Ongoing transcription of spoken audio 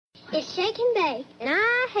It's Shake and Bake, and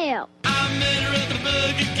I help. I met her at the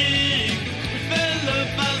Burger King. We fell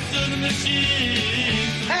about to the machine.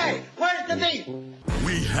 Hey, where's the meat?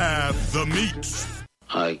 We have the meats.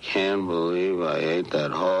 I can't believe I ate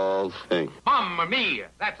that whole thing. Mamma mia,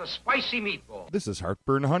 that's a spicy meatball. This is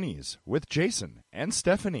Heartburn Honeys with Jason and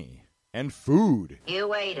Stephanie and food.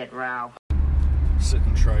 You ate it, Ralph. Sit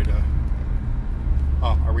and try to...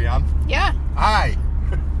 Oh, are we on? Yeah. Hi.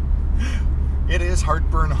 It is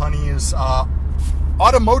Heartburn Honeys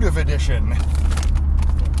Automotive Edition.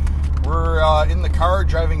 We're in the car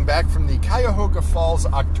driving back from the Cuyahoga Falls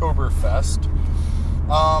Oktoberfest.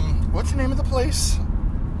 What's the name of the place?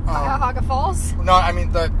 Cuyahoga Falls? No, I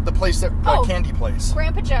mean the place that candy place.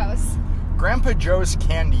 Grandpa Joe's. Grandpa Joe's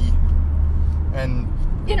Candy and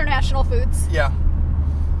International Foods. Yeah.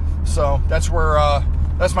 So that's where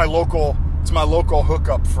that's my local. It's my local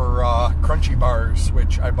hookup for crunchy bars,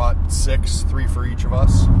 which I bought 6, 3 for each of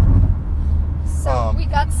us. So we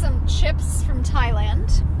got some chips from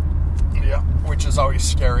Thailand. Yeah, which is always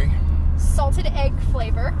scary. Salted egg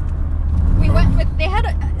flavor. We went with, they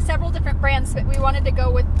had several different brands, but we wanted to go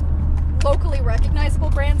with locally recognizable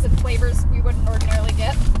brands and flavors we wouldn't ordinarily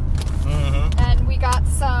get. Mm-hmm. And we got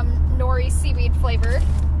some nori seaweed flavor.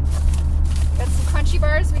 Got some crunchy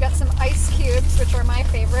bars. We got some ice cubes, which are my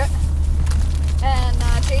favorite. And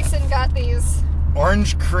Jason got these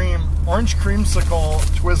orange creamsicle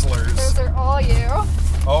Twizzlers. Those are all you.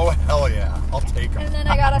 Oh, hell yeah. I'll take them. And then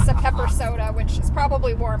I got us a pepper soda, which is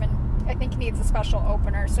probably warm and I think needs a special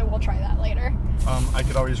opener, so we'll try that later. I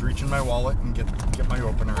could always reach in my wallet and get my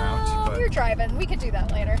opener out. But you're driving. We could do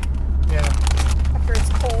that later. Yeah. After it's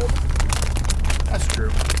cold. That's true.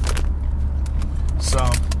 So.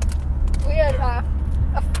 We had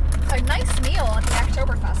a nice meal at the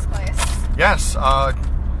Oktoberfest place. Yes.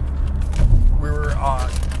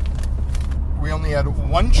 We only had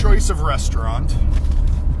one choice of restaurant.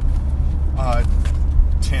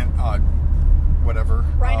 Whatever.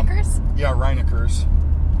 Reineckers? Yeah, Reineckers.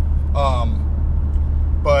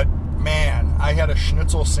 But man, I had a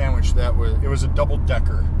schnitzel sandwich it was a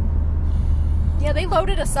double-decker. Yeah, they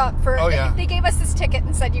loaded us up for... Oh, yeah. They gave us this ticket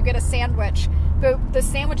and said you get a sandwich. The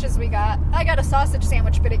sandwiches we got, I got a sausage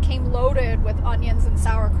sandwich, but it came loaded with onions and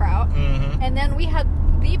sauerkraut. Mm-hmm. And then we had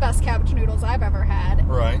the best cabbage noodles I've ever had.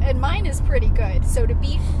 Right. And mine is pretty good. So to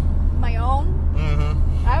beat my own,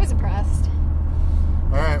 mm-hmm. I was impressed.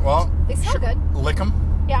 All right, well... They smell good. Lick them?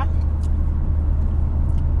 Yeah.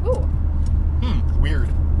 Ooh. Weird.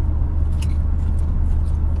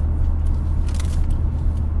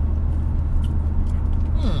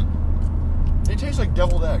 They taste like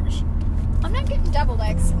deviled eggs. I'm not getting deviled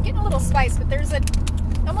eggs. I'm getting a little spice, but there's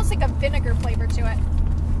almost like a vinegar flavor to it.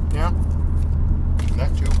 Yeah.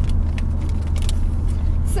 That too.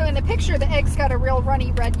 So in the picture, the egg's got a real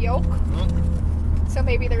runny red yolk. Mm-hmm. So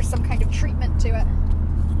maybe there's some kind of treatment to it.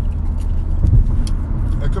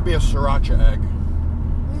 It could be a sriracha egg.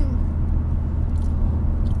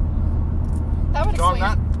 That would So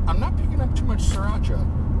explain. I'm not picking up too much sriracha.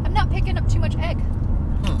 I'm not picking up too much egg.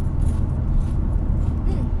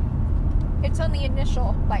 It's on the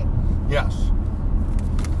initial bite. Yes.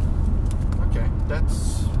 Okay,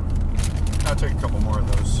 I'll take a couple more of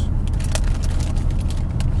those.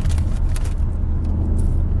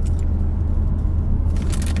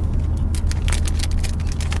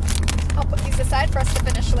 I'll put these aside for us to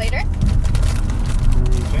finish later.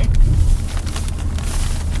 Okay.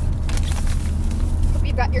 Hope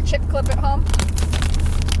you've got your chip clip at home.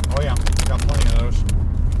 Oh yeah, got plenty of those.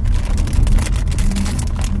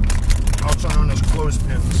 Also known as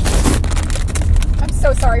clothespins. I'm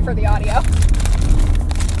so sorry for the audio.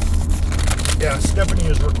 Yeah, Stephanie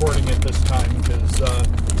is recording it this time because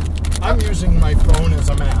I'm using my phone as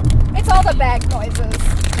a map. It's all the bag noises.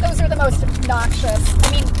 Those are the most obnoxious.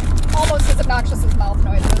 I mean, almost as obnoxious as mouth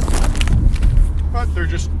noises. But they're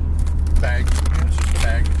just bags. It's just a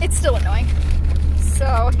bag. It's still annoying.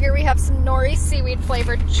 So here we have some nori seaweed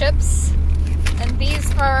flavored chips. And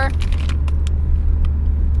these are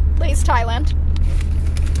Lay's Thailand.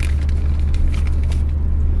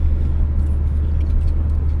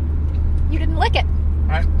 You didn't lick it.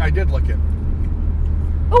 I did lick it.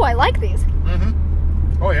 Oh, I like these.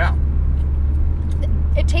 Mm-hmm. Oh, yeah.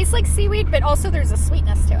 It tastes like seaweed, but also there's a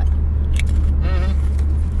sweetness to it.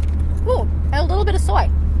 Mm-hmm. Ooh, and a little bit of soy.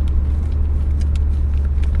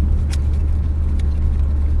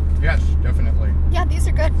 Yes, definitely. Yeah, these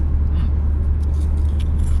are good.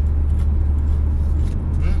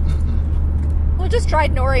 Well, just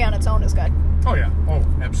dried nori on its own is good. Oh, yeah. Oh,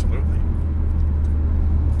 absolutely.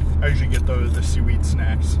 I usually get the seaweed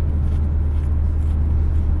snacks.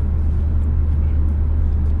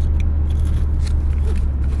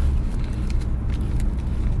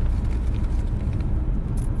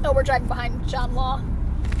 we're driving behind John Law.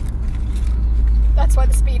 That's why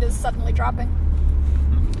the speed is suddenly dropping.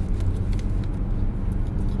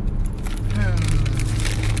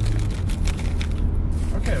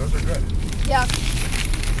 Okay, those are good. Yeah.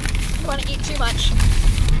 Don't want to eat too much.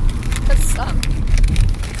 Because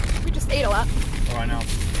we just ate a lot. Oh, I know.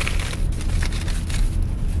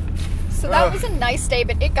 So that was a nice day,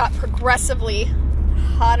 but it got progressively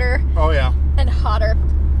hotter Oh, yeah. and hotter.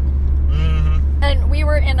 Mm-hmm. And we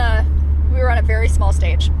were on a very small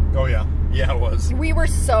stage. Oh, yeah. Yeah, it was. We were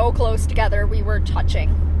so close together, we were touching.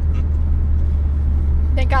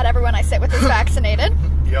 Thank God everyone I sit with is vaccinated.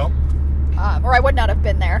 Yep. Or I would not have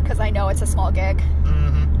been there because I know it's a small gig.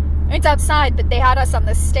 Mm-hmm. It's outside, but they had us on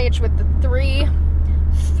this stage with the three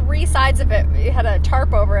sides of it. We had a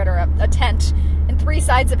tarp over it, or a tent, and 3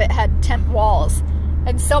 sides of it had tent walls.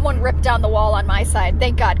 And someone ripped down the wall on my side.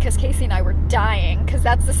 Thank God, because Casey and I were dying, because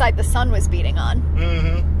that's the side the sun was beating on.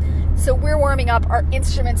 Mm-hmm. So we're warming up, our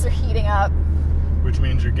instruments are heating up. Which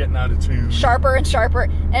means you're getting out of tune. Sharper and sharper,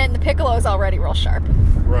 and the piccolo is already real sharp.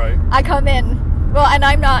 Right. I come in, well, and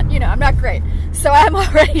I'm not great, so I'm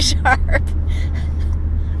already sharp.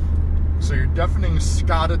 So you're deafening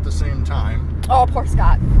Scott at the same time. Oh, poor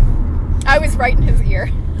Scott. I was right in his ear.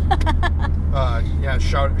 Yeah,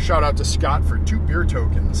 shout out to Scott for 2 beer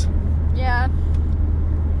tokens. Yeah.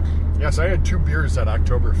 Yes, I had 2 beers at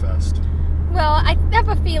Oktoberfest. Well, I have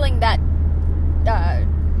a feeling that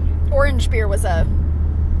orange beer was a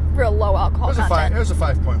real low alcohol content. It was a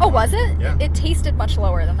 5.1. Oh, was it? Yeah. It tasted much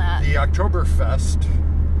lower than that. The Oktoberfest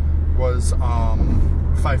was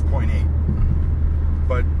 5.8.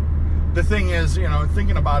 But the thing is,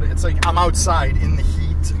 thinking about it, it's like I'm outside in the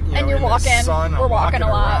heat, and you're in walking. the sun. We're I'm walking a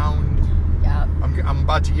lot. Around. Yeah. I'm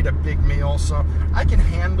about to eat a big meal, so I can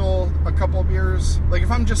handle a couple of beers. Like,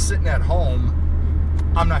 if I'm just sitting at home,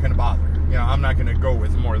 I'm not going to bother. I'm not going to go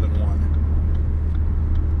with more than one.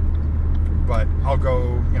 But I'll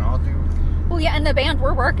go, I'll do... Well, yeah, in the band,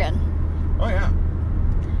 we're working. Oh, yeah.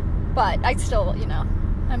 But I still,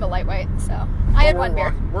 I'm a lightweight, so I had one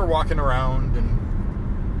beer. We're walking around,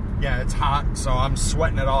 and yeah, it's hot, so I'm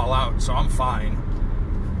sweating it all out, so I'm fine.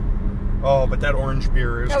 Oh, but that orange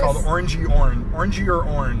beer, it was called Orangey or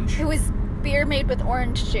Orange. It was beer made with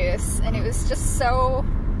orange juice, and it was just so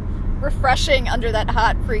refreshing under that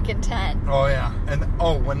hot freaking tent. Oh, yeah. And,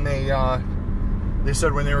 when they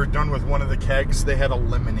said when they were done with one of the kegs, they had a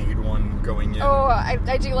lemonade one going in. Oh, I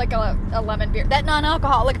do like a lemon beer. That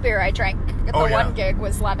non-alcoholic beer I drank at the one gig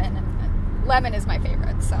was lemon, and lemon is my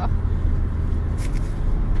favorite, so.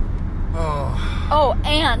 Oh,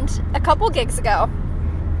 and a couple gigs ago,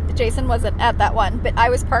 Jason wasn't at that one, but I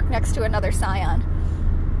was parked next to another Scion,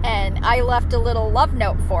 and I left a little love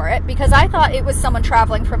note for it because I thought it was someone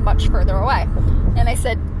traveling from much further away. And I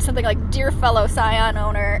said something like, "Dear fellow Scion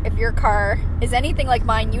owner, if your car is anything like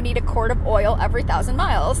mine, you need a quart of oil every 1,000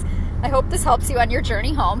 miles. I hope this helps you on your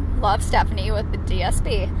journey home. Love, Stephanie," with the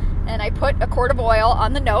DSB. And I put a quart of oil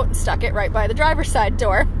on the note and stuck it right by the driver's side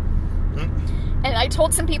door. And I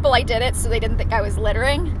told some people I did it so they didn't think I was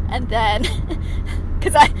littering. And then,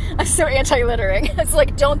 because I'm so anti-littering, I was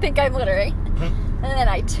like, don't think I'm littering. And then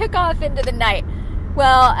I took off into the night.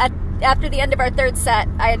 Well, after the end of our 3rd set,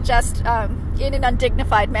 I had just, in an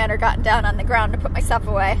undignified manner, gotten down on the ground to put my stuff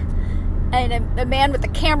away. And a man with a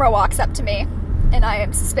camera walks up to me, and I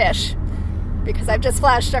am suspicious, because I've just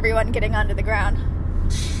flashed everyone getting onto the ground.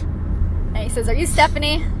 And he says, "Are you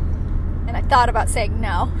Stephanie?" And I thought about saying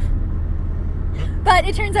no. But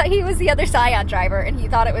it turns out he was the other Scion driver, and he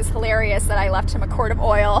thought it was hilarious that I left him a quart of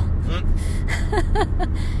oil.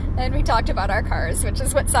 And we talked about our cars, which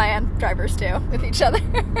is what Scion drivers do with each other.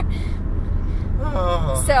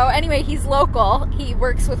 So anyway, he's local. He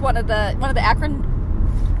works with one of the Akron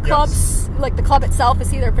clubs. Yes. Like the club itself.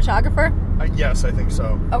 Is he their photographer? Yes, I think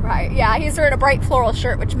so. Okay, yeah, he's wearing a bright floral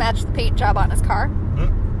shirt which matched the paint job on his car.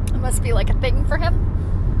 It must be like a thing for him.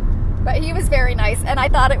 But he was very nice, and I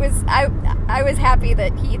thought it was, I was happy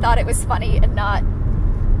that he thought it was funny and not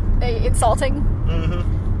insulting.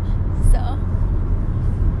 So.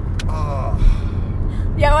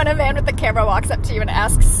 Yeah, when a man with the camera walks up to you and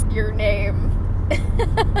asks your name.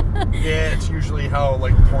 Yeah, it's usually how,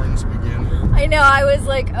 porns begin. I know, I was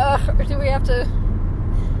like, do we have to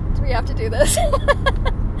do this?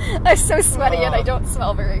 I'm so sweaty and I don't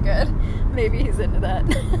smell very good. Maybe he's into that.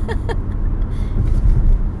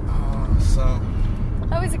 So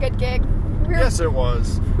that was a good gig. Yes, it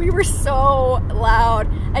was. We were so loud.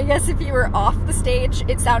 I guess if you were off the stage,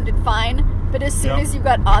 it sounded fine. But as soon as you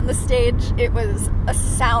got on the stage, it was a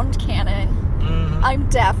sound cannon. I'm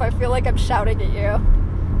deaf. I feel like I'm shouting at you.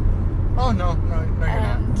 Oh, no, you're not.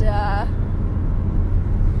 And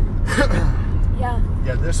Yeah.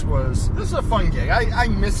 Yeah, this is a fun gig. I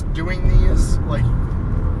miss doing these. Like,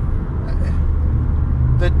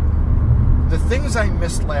 the things I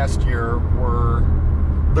missed last year were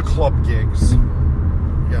the club gigs.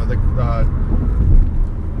 You know, the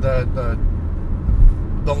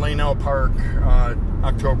Lano Park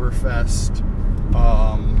Oktoberfest,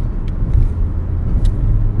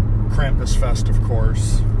 Krampus Fest, of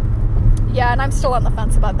course. Yeah, and I'm still on the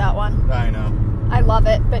fence about that one. I know. I love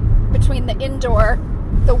it, but between the indoor,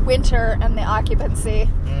 the winter, and the occupancy,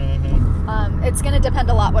 it's going to depend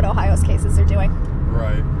a lot what Ohio's cases are doing.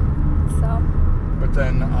 Right. So. But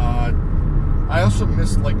then I also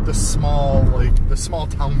missed like the small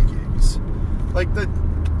town gigs, like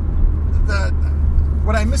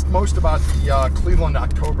what I missed most about the Cleveland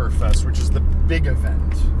Oktoberfest, which is the big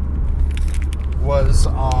event, was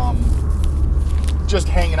just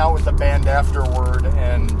hanging out with the band afterward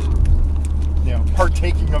and, you know,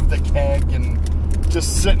 partaking of the keg and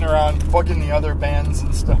just sitting around bugging the other bands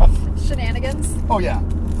and stuff. Shenanigans? Oh, yeah.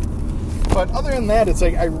 But other than that, it's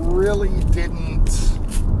like I really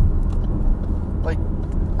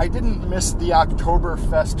I didn't miss the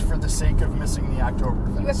Oktoberfest for the sake of missing the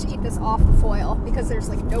Oktoberfest. You have to eat this off the foil because there's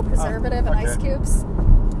like no preservative and ice cubes.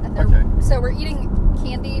 And so we're eating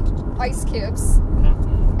candied ice cubes.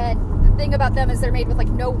 And the thing about them is they're made with like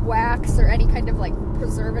no wax or any kind of like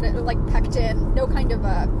preservative, like pectin, no kind of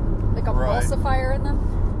emulsifier in them.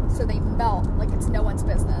 So they melt like it's no one's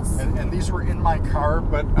business. And these were in my car,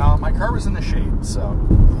 but my car was in the shade, so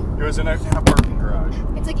it was in a parking garage.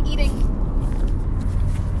 It's like eating.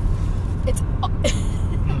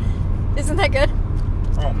 Isn't that good?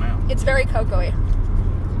 Oh man. It's very cocoa-y.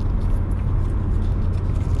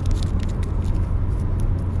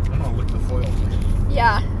 I'm gonna lick the foil, please.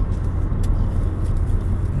 Yeah.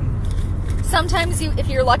 Sometimes if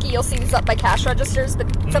you're lucky, you'll see these up by cash registers, but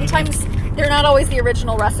sometimes they're not always the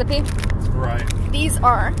original recipe. Right. These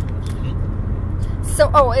are.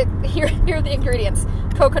 So, here are the ingredients: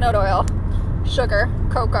 coconut oil, sugar,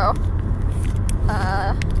 cocoa,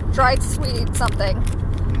 dried sweet something,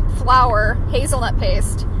 flour, hazelnut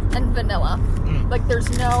paste, and vanilla. Like there's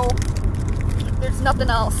nothing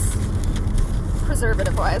else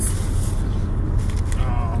preservative wise.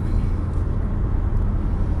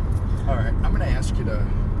 All right, I'm gonna ask you to,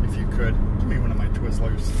 if you could, give me one of my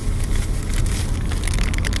Twizzlers.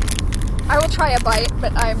 I will try a bite,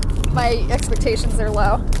 but my expectations are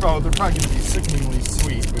low. Oh, they're probably gonna be sickeningly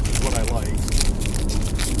sweet, which is what I like.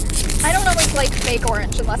 I don't always like fake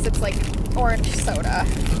orange unless it's like orange soda.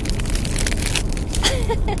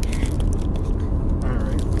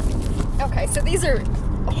 Alright. Okay, so these are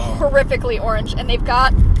horrifically orange, and they've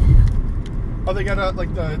got. Oh, they got a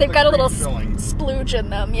They've got a little filling. splooge in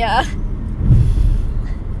them, yeah.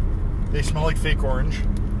 They smell like fake orange.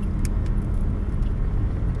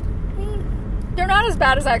 They're not as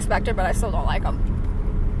bad as I expected, but I still don't like them.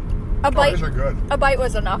 Those are good. A bite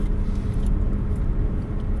was enough.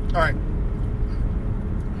 All right.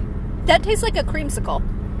 That tastes like a creamsicle.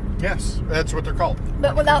 Yes, that's what they're called.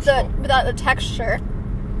 But without the texture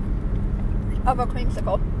of a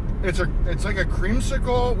creamsicle. It's like a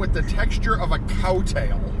creamsicle with the texture of a cow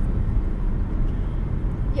tail.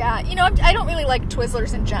 Yeah, you know, I don't really like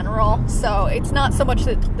Twizzlers in general, so it's not so much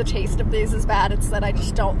that the taste of these is bad, it's that I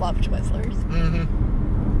just don't love Twizzlers.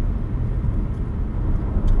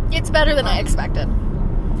 It's better than I expected.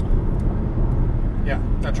 Yeah,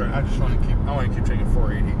 that's right. I want to keep taking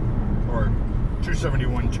 480 or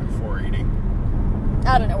 271 to 480.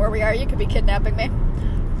 I don't know where we are. You could be kidnapping me.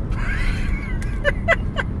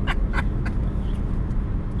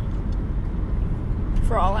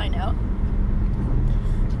 For all I know.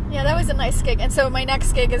 Yeah, that was a nice gig. And so my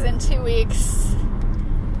next gig is in 2 weeks.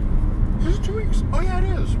 Is it 2 weeks? Oh, yeah, it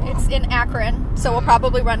is. Wow. It's in Akron, so we'll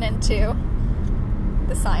probably run into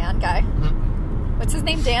the Scion guy. What's his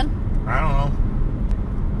name, Dan? I don't know.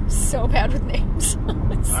 So bad with names.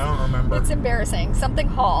 I don't remember. It's embarrassing. Something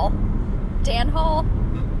Hall. Dan Hall?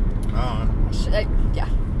 Yeah.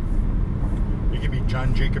 It could be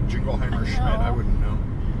John Jacob Jingleheimer Schmidt. I wouldn't know.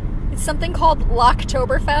 It's something called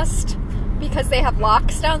Locktoberfest because they have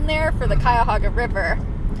locks down there for the Cuyahoga River.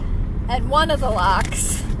 And one of the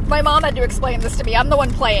locks, my mom had to explain this to me. I'm the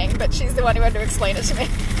one playing, but she's the one who had to explain it to me.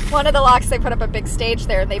 One of the locks, they put up a big stage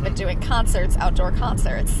there, and they've been doing concerts, outdoor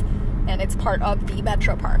concerts. And it's part of the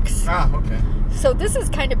Metro Parks. Ah, okay. So this is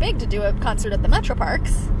kind of big to do a concert at the Metro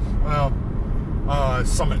Parks. Well,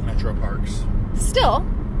 Summit Metro Parks. Still,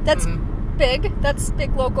 that's big. That's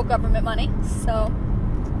big local government money. So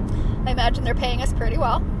I imagine they're paying us pretty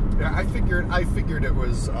well. Yeah, I figured it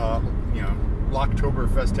was,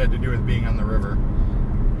 Locktoberfest had to do with being on the river.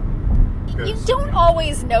 You don't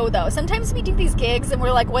always know, though. Sometimes we do these gigs and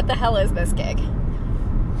we're like, what the hell is this gig?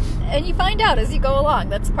 And you find out as you go along.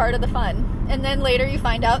 That's part of the fun. And then later you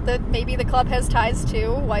find out that maybe the club has ties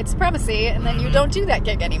to white supremacy, and then you don't do that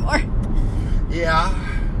gig anymore. Yeah.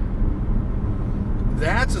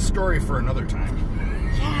 That's a story for another time.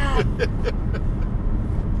 Yeah.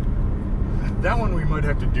 That one we might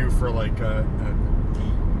have to do for like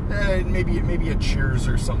maybe a Cheers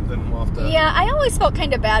or something. We'll have to... Yeah, I always felt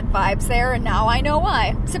kind of bad vibes there, and now I know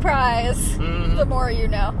why. Surprise. Mm-hmm. The more you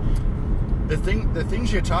know. The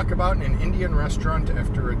things you talk about in an Indian restaurant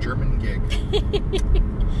after a German gig.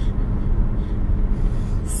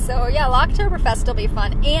 So yeah, Locktoberfest will be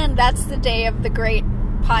fun, and that's the day of the great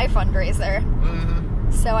pie fundraiser.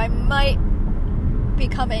 Mm-hmm. So I might be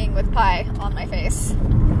coming with pie on my face.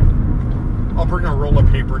 I'll bring a roll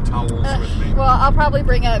of paper towels with me. Well, I'll probably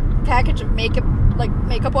bring a package of makeup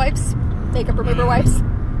wipes, makeup remover wipes,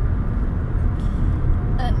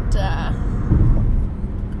 and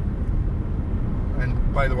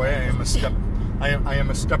by the way, I am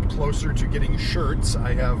a step closer to getting shirts.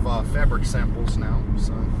 I have fabric samples now,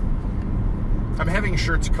 so I'm having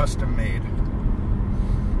shirts custom made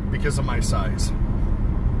because of my size.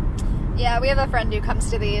 yeah, we have a friend who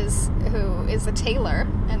comes to these who is a tailor,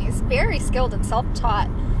 and he's very skilled and self-taught.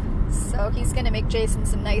 So he's going to make Jason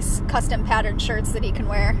some nice custom patterned shirts that he can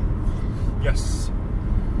wear. Yes,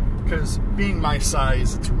 because being my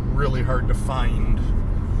size, it's really hard to find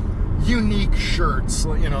unique shirts,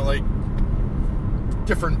 you know, like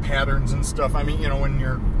different patterns and stuff. I mean, you know, when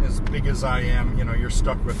you're as big as I am, you know, you're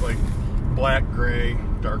stuck with like black, gray,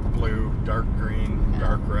 dark blue, dark green,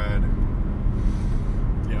 dark red,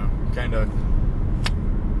 you know, kind of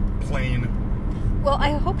plain. Well,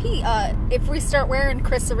 I hope he, if we start wearing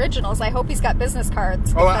Chris Originals, I hope he's got business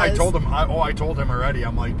cards. Oh, I told him. I told him already.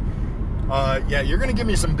 I'm like, yeah, you're gonna give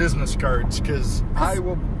me some business cards because I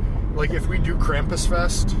will. Like if we do Krampus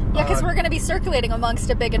Fest. Yeah, because we're gonna be circulating amongst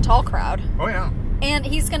a big and tall crowd. Oh yeah. And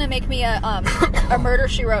he's gonna make me a Murder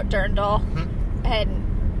She Wrote Dirndl, and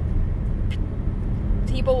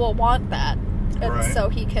people will want that, and so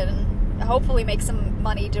he can hopefully make some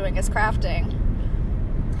money doing his crafting.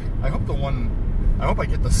 I hope I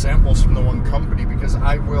get the samples from the one company because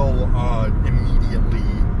I will immediately,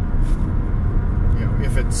 you know,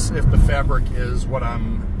 if the fabric is what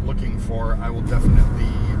I'm looking for, I will definitely,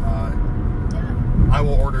 I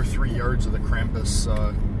will order 3 yards of the Krampus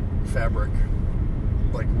fabric,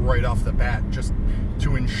 like right off the bat, just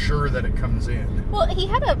to ensure that it comes in. Well, he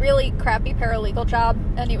had a really crappy paralegal job,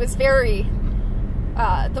 and it was very.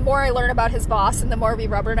 The more I learn about his boss, and the more we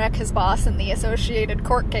rubberneck his boss in the associated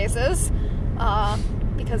court cases,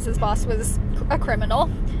 because his boss was a criminal,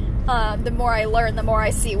 the more I learn, the more I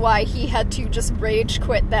see why he had to just rage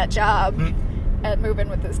quit that job and move in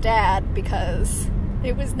with his dad, because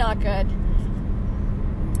it was not good.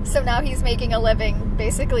 So now he's making a living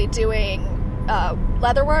basically doing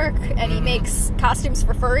leather work, and he makes costumes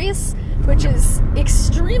for furries, which is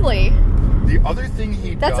extremely... The other thing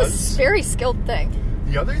he does... That's a very skilled thing.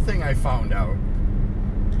 The other thing I found out,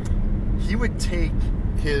 he would take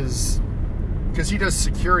his... Because he does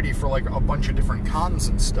security for like a bunch of different cons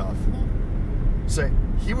and stuff. So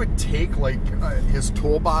he would take like his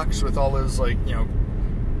toolbox with all his like, you know,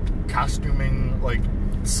 costuming like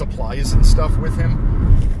supplies and stuff with him,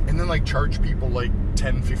 and then like charge people like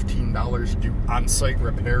 $10-15 to do on-site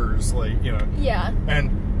repairs, like, you know. Yeah. And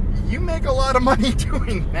you make a lot of money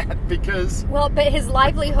doing that because... Well, but his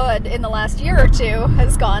livelihood in the last year or two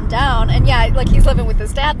has gone down, and yeah, like he's living with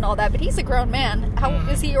his dad and all that, but he's a grown man. How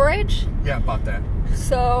is he your age? Yeah, about that.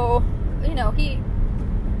 So, you know, he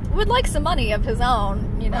would like some money of his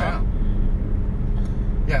own, you know.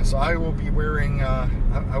 Yeah, so I will be wearing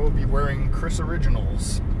Chris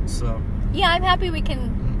Originals. So yeah, I'm happy we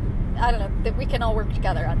can. I don't know, that we can all work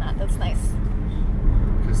together on that. That's nice.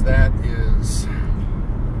 Because that is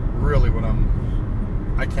really what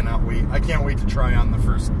I cannot wait. I can't wait to try on the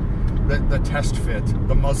test fit,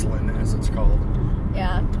 the muslin as it's called.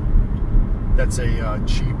 Yeah. That's a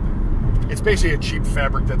cheap. It's basically a cheap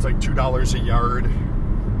fabric that's like $2 a yard.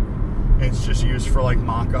 And it's just used for like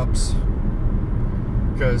mock-ups.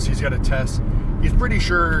 Because he's got a test. He's pretty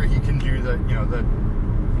sure he can do the, you know, the...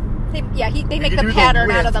 They make the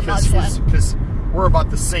pattern out of the muslin. Because we're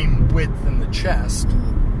about the same width in the chest.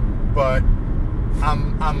 But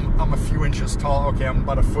I'm a few inches tall. Okay, I'm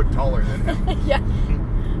about a foot taller than him. Yeah.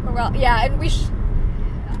 Well, yeah, and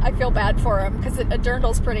I feel bad for him because a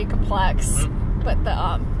dirndl's pretty complex. But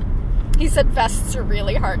he said vests are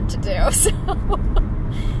really hard to do, so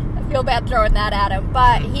I feel bad throwing that at him.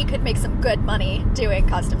 But he could make some good money doing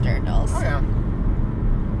custom dirndls. Oh yeah.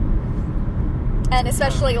 And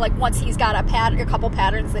especially, like, once he's got a couple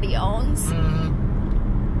patterns that he owns.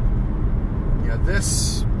 Yeah,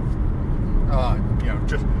 this,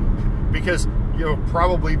 just because you'll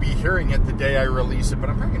probably be hearing it the day I release it, but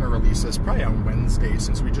I'm probably going to release this probably on Wednesday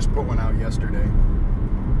since we just put one out yesterday.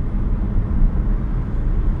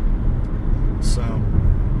 So,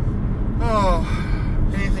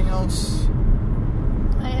 anything else?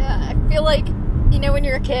 I feel like, you know, when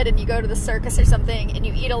you're a kid and you go to the circus or something and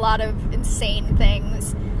you eat a lot of insane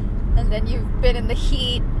things, and then you've been in the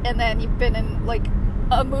heat, and then you've been in, like,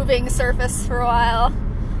 a moving surface for a while.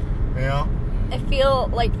 Yeah. I feel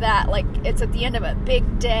like that, like, it's at the end of a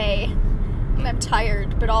big day, and I'm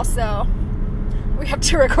tired, but also we have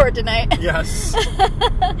to record tonight. Yes.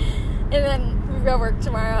 And then we go work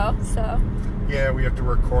tomorrow, so. Yeah, we have to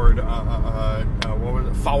record, what was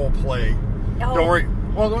it? Foul Play. Oh. Don't worry.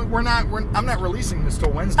 Well, I'm not releasing this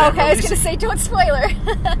till Wednesday. Okay, I was going to say, don't spoiler.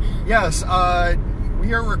 Yes,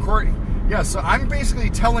 we are recording. Yes, so I'm basically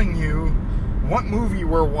telling you what movie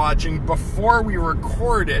we're watching before we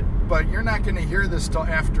record it, but you're not going to hear this till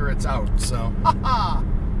after it's out, so.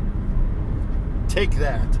 Take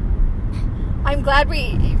that. I'm glad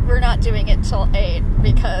we're not doing it till 8,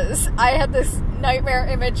 because I had this nightmare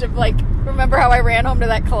image of, like, remember how I ran home to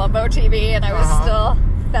that Columbo TV and I was still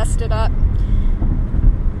fested up,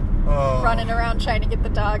 running around trying to get the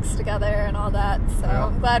dogs together and all that, so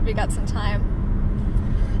I'm glad we got some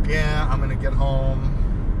time. Yeah, I'm going to get home,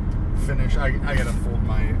 finish. I got to fold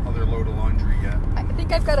my other load of laundry yet. I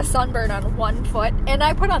think I've got a sunburn on one foot, and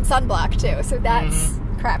I put on sunblock too, so that's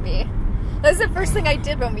crappy. That was the first thing I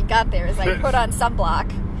did when we got there, is I put on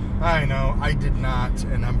sunblock. I know, I did not,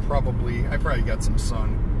 and I probably got some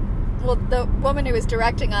sun. Well, the woman who was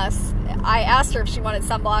directing us, I asked her if she wanted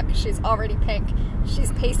sunblock because she's already pink.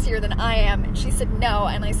 She's pastier than I am, and she said no,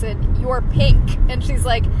 and I said, you're pink, and she's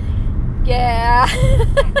like, yeah.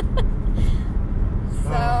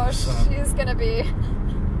 So she's gonna be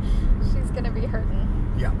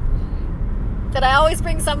hurting. Yeah. But I always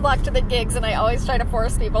bring sunblock to the gigs, and I always try to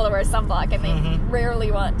force people to wear sunblock, and they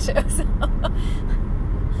rarely want to.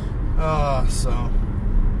 So.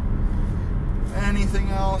 Anything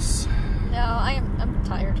else? No, I'm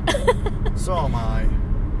tired. So am I.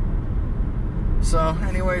 So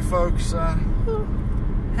anyway, folks,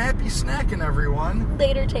 happy snacking, everyone.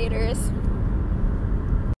 Later, taters.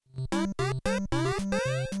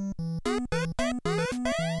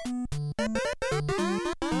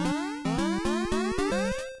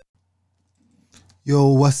 Yo,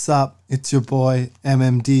 what's up? It's your boy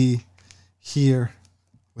MMD here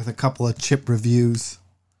with a couple of chip reviews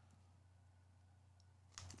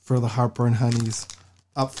for the Heartburn Honeys.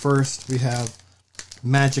 Up first, we have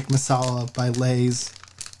Magic Masala by Lay's,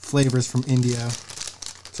 flavors from India.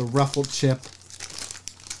 It's a ruffled chip.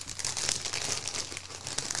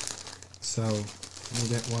 So, let me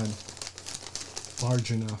get one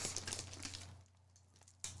large enough.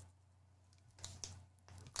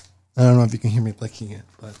 I don't know if you can hear me licking it,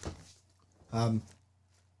 but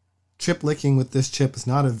chip licking with this chip is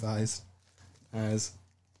not advised, as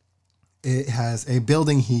it has a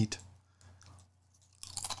building heat.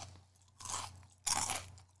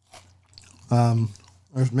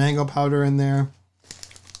 There's mango powder in there.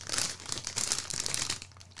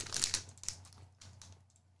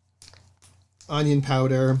 Onion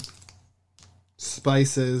powder,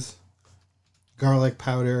 spices, garlic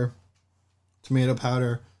powder, tomato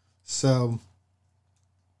powder. So,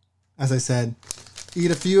 as I said, eat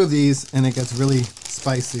a few of these and it gets really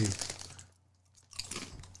spicy.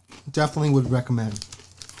 Definitely would recommend.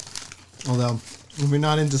 Although, if you're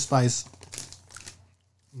not into spice,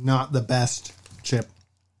 not the best chip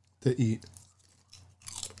to eat.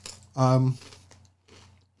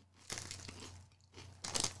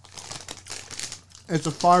 It's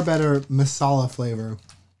a far better masala flavor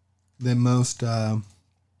than most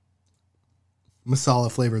masala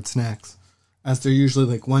flavored snacks, as they're usually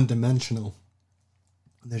like one-dimensional.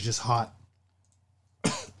 They're just hot.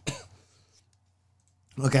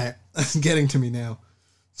 Okay, getting to me now.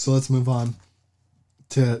 So let's move on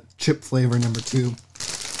to chip flavor number 2.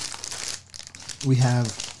 We have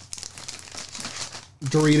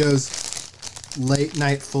Doritos Late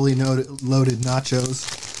Night Fully Loaded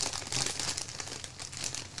Nachos.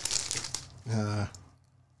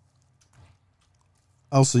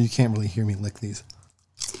 Also, you can't really hear me lick these.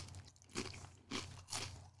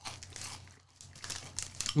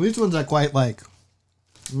 These ones I quite like.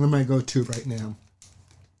 They're my go-to right now.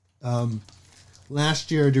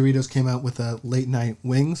 Last year, Doritos came out with a late night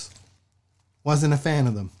wings. Wasn't a fan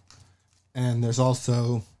of them. And there's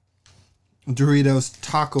also Doritos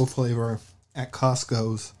taco flavor at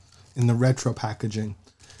Costco's in the retro packaging.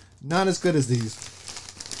 Not as good as these.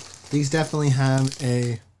 These definitely have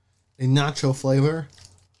a nacho flavor.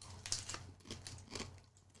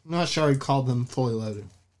 I'm not sure I'd call them fully loaded.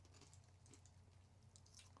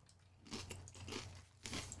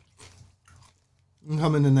 And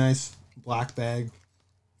come in a nice black bag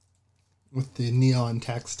with the neon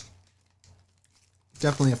text.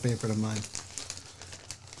 Definitely a favorite of mine.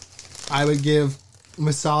 I would give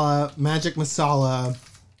Magic Masala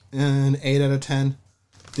an 8 out of 10.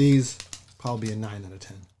 These probably a 9 out of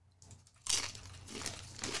 10.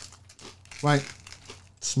 Right.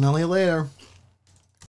 Smell you later.